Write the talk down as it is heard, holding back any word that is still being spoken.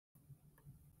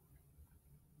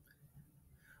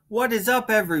What is up,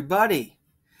 everybody?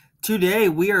 Today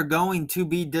we are going to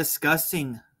be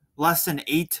discussing Lesson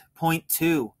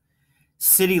 8.2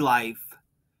 City Life.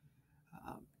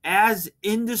 As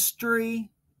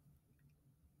industry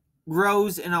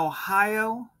grows in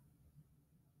Ohio,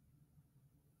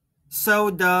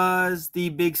 so does the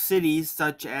big cities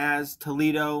such as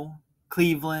Toledo,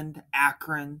 Cleveland,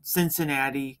 Akron,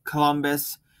 Cincinnati,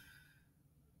 Columbus.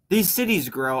 These cities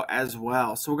grow as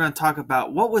well. So we're going to talk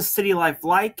about what was city life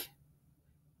like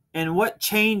and what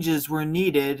changes were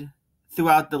needed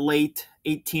throughout the late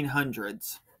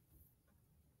 1800s.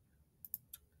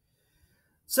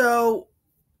 So,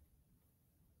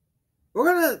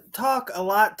 we're going to talk a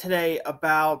lot today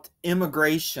about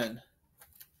immigration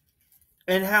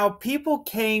and how people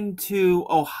came to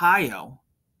Ohio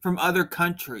from other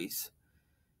countries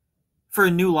for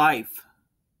a new life,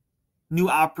 new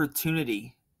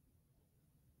opportunity.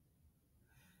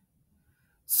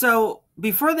 So,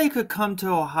 before they could come to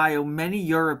Ohio, many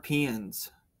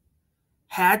Europeans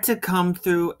had to come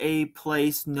through a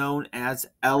place known as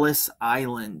Ellis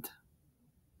Island.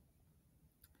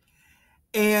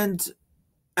 And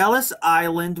Ellis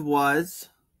Island was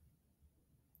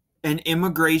an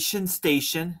immigration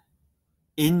station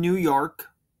in New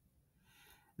York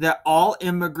that all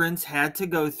immigrants had to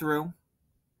go through.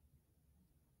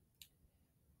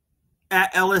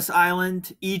 At Ellis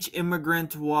Island, each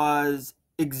immigrant was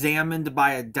examined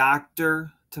by a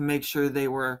doctor to make sure they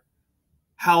were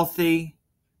healthy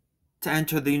to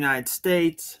enter the United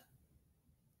States.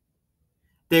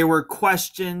 They were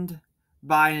questioned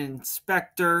by an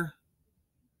inspector.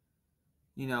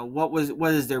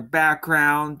 What is their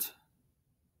background?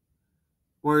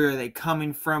 Where are they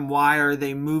coming from? Why are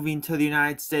they moving to the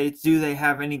United States? Do they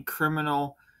have any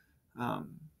criminal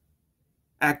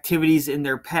activities in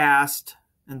their past?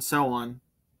 And so on.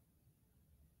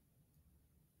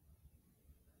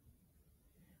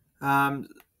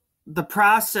 The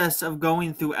process of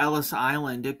going through Ellis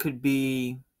Island, it could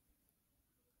be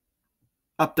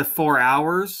up to 4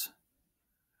 hours,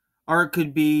 or it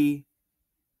could be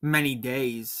many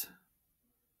days.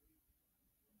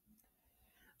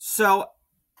 So,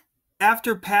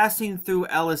 after passing through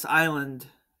Ellis Island,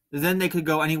 then they could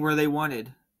go anywhere they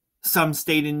wanted. Some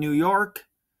stayed in New York,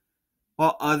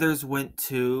 while others went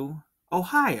to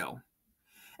Ohio.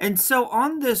 And so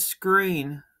on this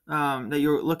screen that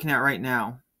you're looking at right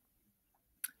now,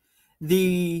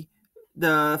 the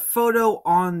photo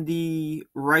on the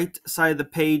right side of the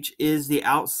page is the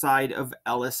outside of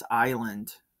Ellis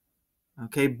Island.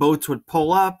 Okay, boats would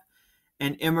pull up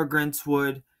and immigrants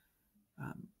would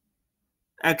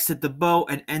exit the boat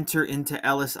and enter into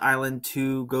Ellis Island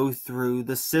to go through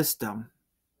the system.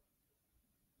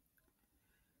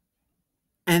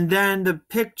 And then the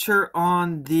picture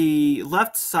on the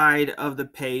left side of the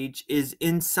page is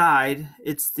inside.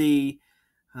 It's the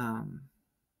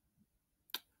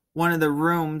one of the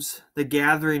rooms, the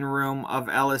gathering room of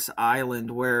Ellis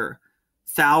Island, where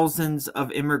thousands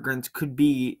of immigrants could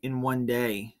be in one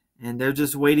day. And they're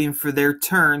just waiting for their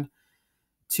turn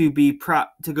to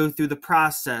go through the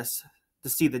process, to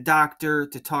see the doctor,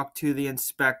 to talk to the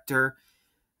inspector,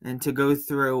 and to go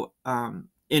through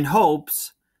in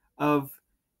hopes of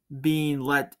being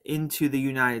let into the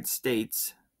United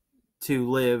States to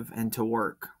live and to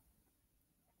work.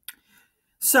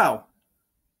 So,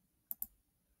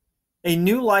 a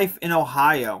new life in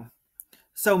Ohio.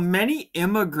 So many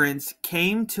immigrants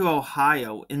came to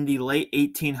Ohio in the late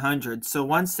 1800s. So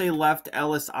once they left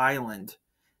Ellis Island,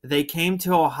 they came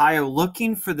to Ohio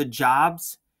looking for the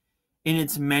jobs in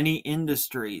its many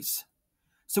industries.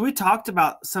 So we talked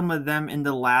about some of them in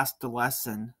the last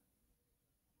lesson.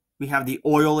 We have the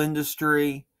oil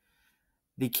industry,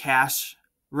 the cash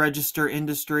register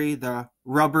industry, the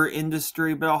rubber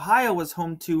industry, but Ohio was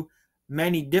home to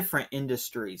many different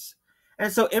industries.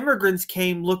 And so immigrants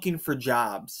came looking for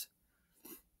jobs.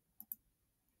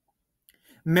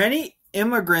 Many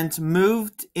immigrants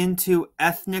moved into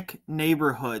ethnic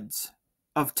neighborhoods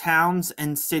of towns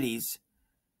and cities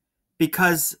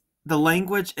because the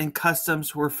language and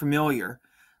customs were familiar.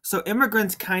 So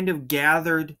immigrants kind of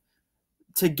gathered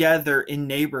together in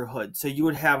neighborhoods. So you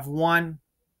would have one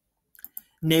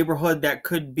neighborhood that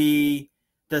could be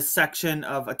the section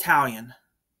of Italian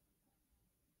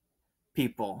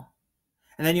people.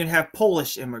 And then you'd have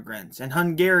Polish immigrants and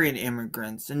Hungarian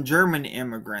immigrants and German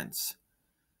immigrants.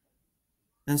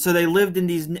 And so they lived in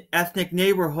these ethnic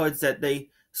neighborhoods that they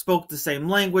spoke the same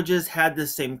languages, had the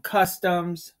same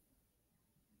customs,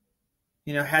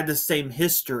 had the same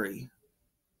history.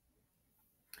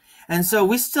 And so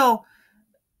we still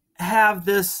have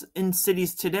this in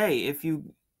cities today. If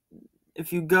you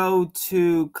if you go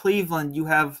to Cleveland, you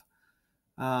have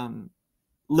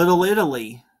Little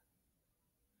Italy.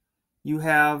 You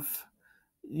have,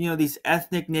 these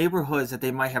ethnic neighborhoods that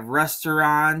they might have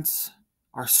restaurants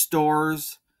or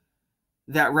stores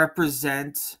that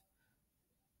represent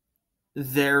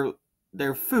their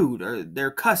food or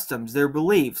their customs, their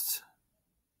beliefs.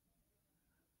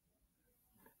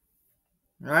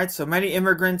 All right, so many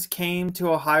immigrants came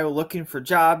to Ohio looking for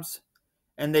jobs,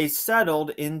 and they settled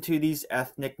into these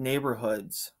ethnic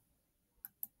neighborhoods.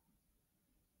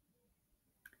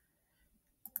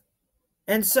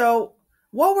 And so,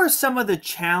 what were some of the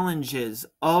challenges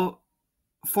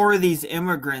for these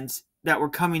immigrants that were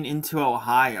coming into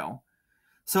Ohio?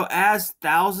 So, as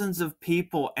thousands of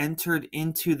people entered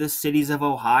into the cities of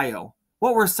Ohio,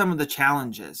 what were some of the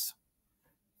challenges?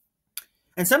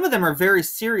 And some of them are very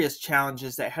serious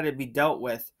challenges that had to be dealt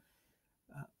with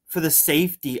for the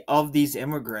safety of these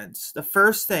immigrants. The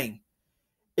first thing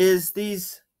is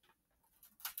these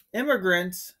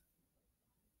immigrants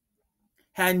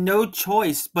had no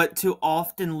choice but to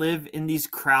often live in these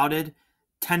crowded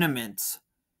tenements.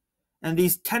 And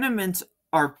these tenements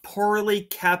are poorly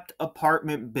kept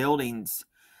apartment buildings.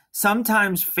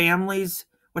 Sometimes families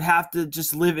would have to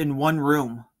just live in one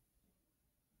room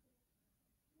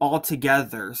all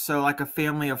together. So like a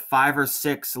family of 5 or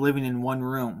 6 living in one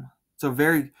room.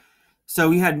 Today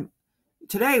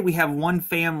we have one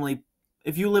family.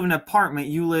 If you live in an apartment,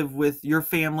 you live with your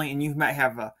family, and you might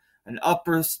have an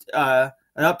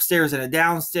upstairs and a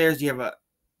downstairs. You have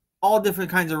all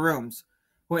different kinds of rooms.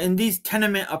 Well, in these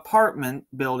tenement apartment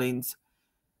buildings,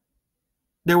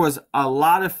 there was a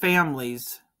lot of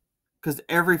families because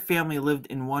every family lived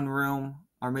in one room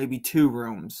or maybe 2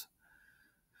 rooms.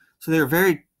 So they were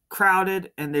very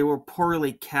crowded and they were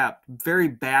poorly kept, very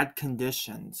bad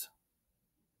conditions.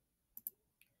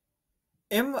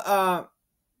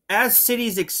 As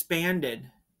cities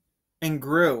expanded and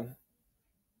grew,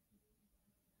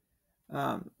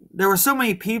 there were so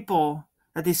many people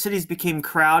that these cities became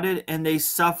crowded, and they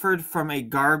suffered from a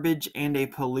garbage and a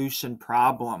pollution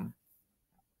problem.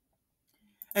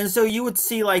 And so you would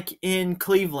see, like in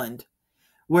Cleveland,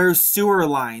 where sewer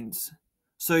lines,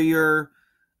 so your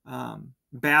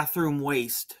bathroom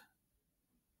waste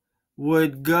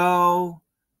would go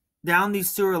down these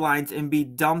sewer lines and be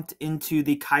dumped into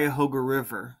the Cuyahoga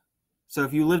River. So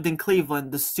if you lived in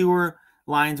Cleveland, the sewer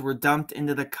lines were dumped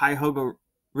into the Cuyahoga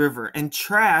River, and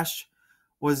trash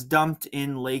was dumped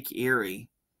in Lake Erie.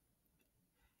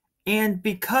 And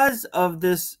because of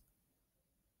this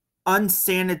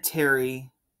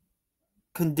unsanitary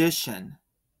condition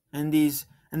and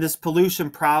this pollution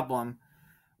problem,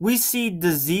 we see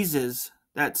diseases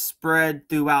that spread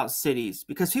throughout cities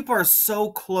because people are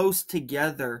so close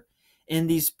together in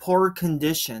these poor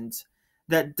conditions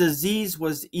that disease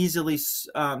was easily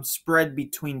spread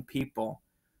between people.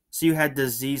 So you had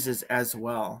diseases as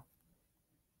well.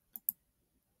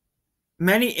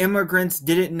 Many immigrants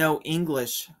didn't know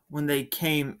English when they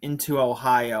came into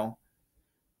Ohio.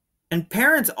 And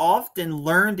parents often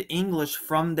learned English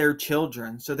from their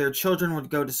children. So their children would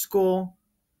go to school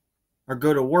or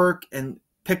go to work and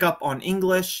pick up on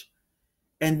English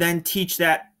and then teach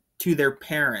that to their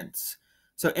parents.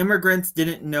 So immigrants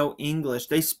didn't know English.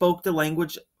 They spoke the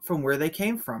language from where they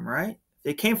came from, right? If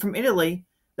they came from Italy,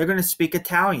 they're going to speak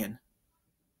Italian.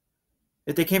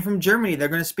 If they came from Germany, they're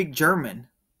going to speak German.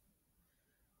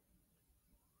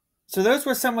 So those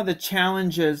were some of the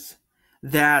challenges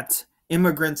that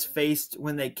immigrants faced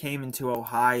when they came into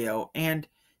Ohio. And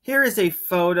here is a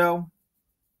photo.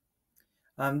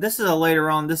 This is later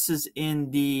on. This is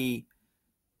in the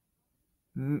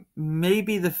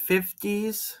maybe the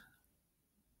 50s,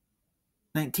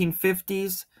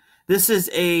 1950s. This is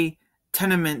a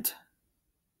tenement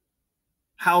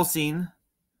housing.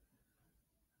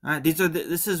 All right,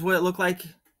 this is what it looked like.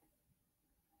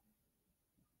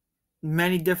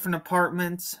 Many different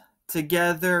apartments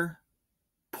together,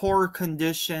 poor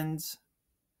conditions,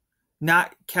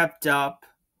 not kept up.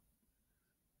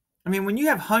 I mean, when you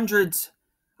have hundreds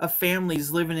of families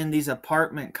living in these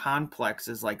apartment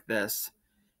complexes like this,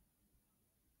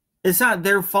 it's not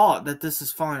their fault that this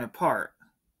is falling apart.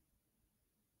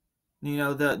 You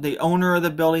know, the owner of the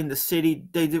building, the city,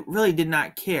 they really did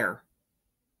not care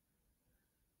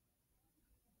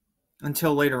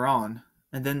until later on,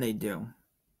 and then they do.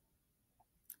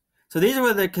 So these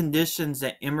were the conditions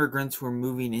that immigrants were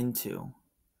moving into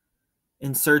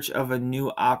in search of a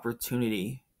new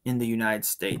opportunity in the United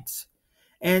States.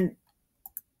 And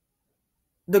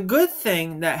the good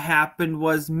thing that happened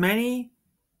was many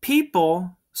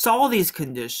people saw these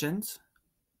conditions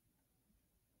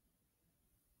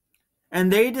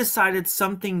And they decided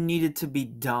something needed to be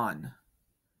done.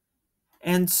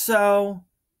 And so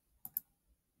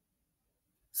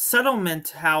settlement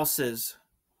houses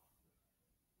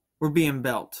were being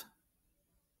built.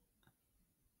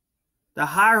 The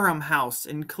Hiram House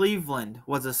in Cleveland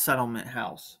was a settlement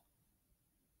house.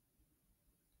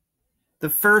 The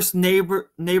first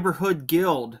neighborhood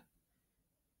guild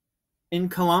in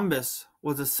Columbus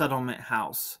was a settlement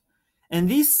house. And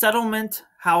these settlement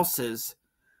houses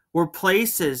were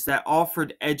places that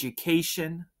offered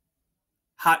education,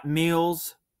 hot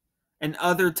meals, and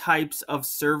other types of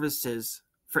services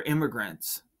for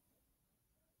immigrants.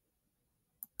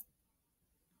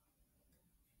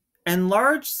 And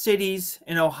large cities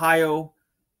in Ohio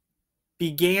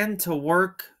began to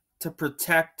work to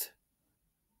protect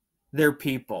their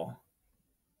people.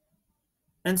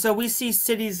 And so we see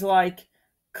cities like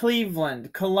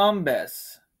Cleveland,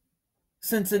 Columbus,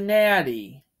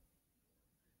 Cincinnati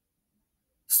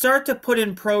start to put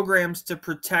in programs to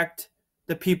protect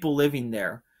the people living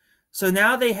there. So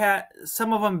now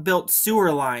some of them built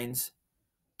sewer lines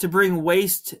to bring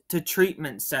waste to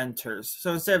treatment centers.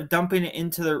 So instead of dumping it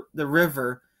into the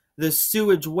river, the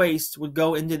sewage waste would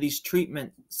go into these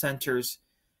treatment centers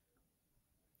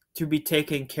to be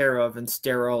taken care of and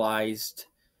sterilized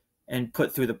and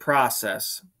put through the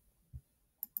process.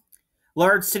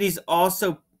 Large cities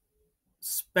also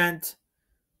spent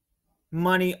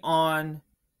money on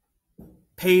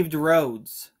paved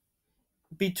roads.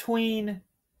 Between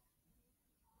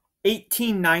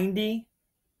 1890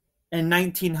 and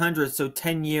 1900, so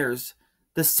 10 years,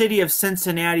 the city of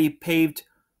Cincinnati paved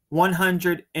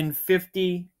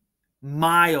 150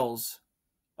 miles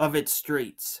of its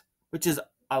streets, which is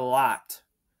a lot.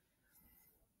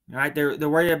 All right, they're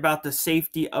worried about the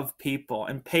safety of people,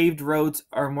 and paved roads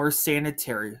are more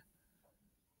sanitary.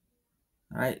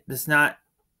 All right,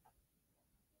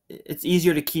 it's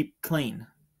easier to keep clean.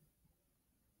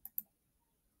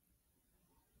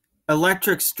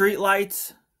 Electric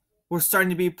streetlights were starting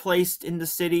to be placed in the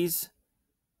cities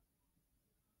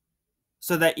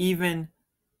so that even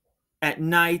at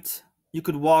night you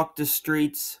could walk the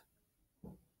streets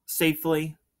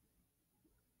safely.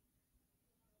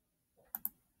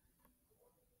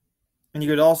 And you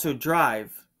could also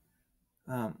drive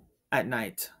at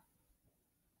night.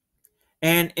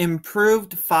 And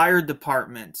improved fire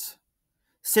departments.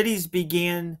 Cities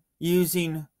began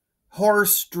using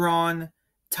horse-drawn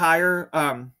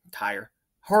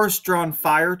horse-drawn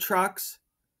fire trucks.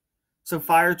 So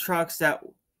fire trucks that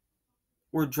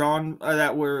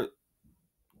were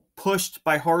pushed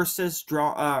by horses,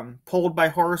 pulled by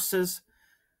horses.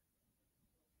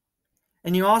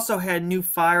 And you also had new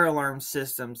fire alarm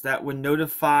systems that would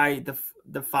notify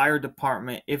the fire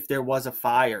department if there was a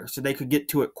fire, so they could get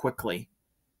to it quickly.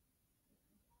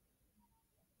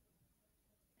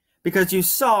 Because you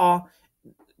saw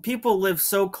people live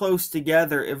so close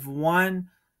together, if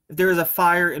there is a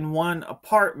fire in one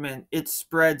apartment, it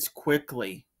spreads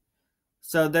quickly.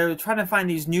 So they're trying to find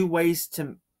these new ways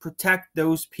to protect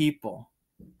those people.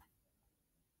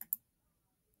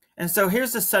 And so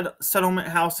here's the settlement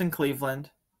house in Cleveland.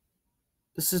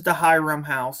 This is the Hiram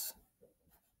House.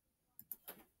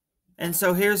 And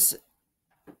so here's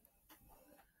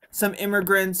some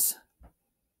immigrants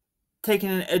taking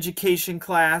an education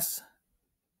class.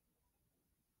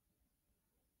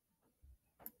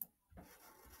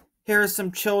 Here are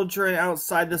some children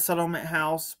outside the settlement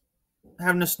house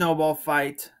having a snowball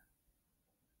fight.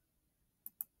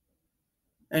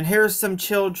 And here's some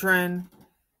children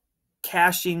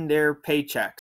cashing their paychecks.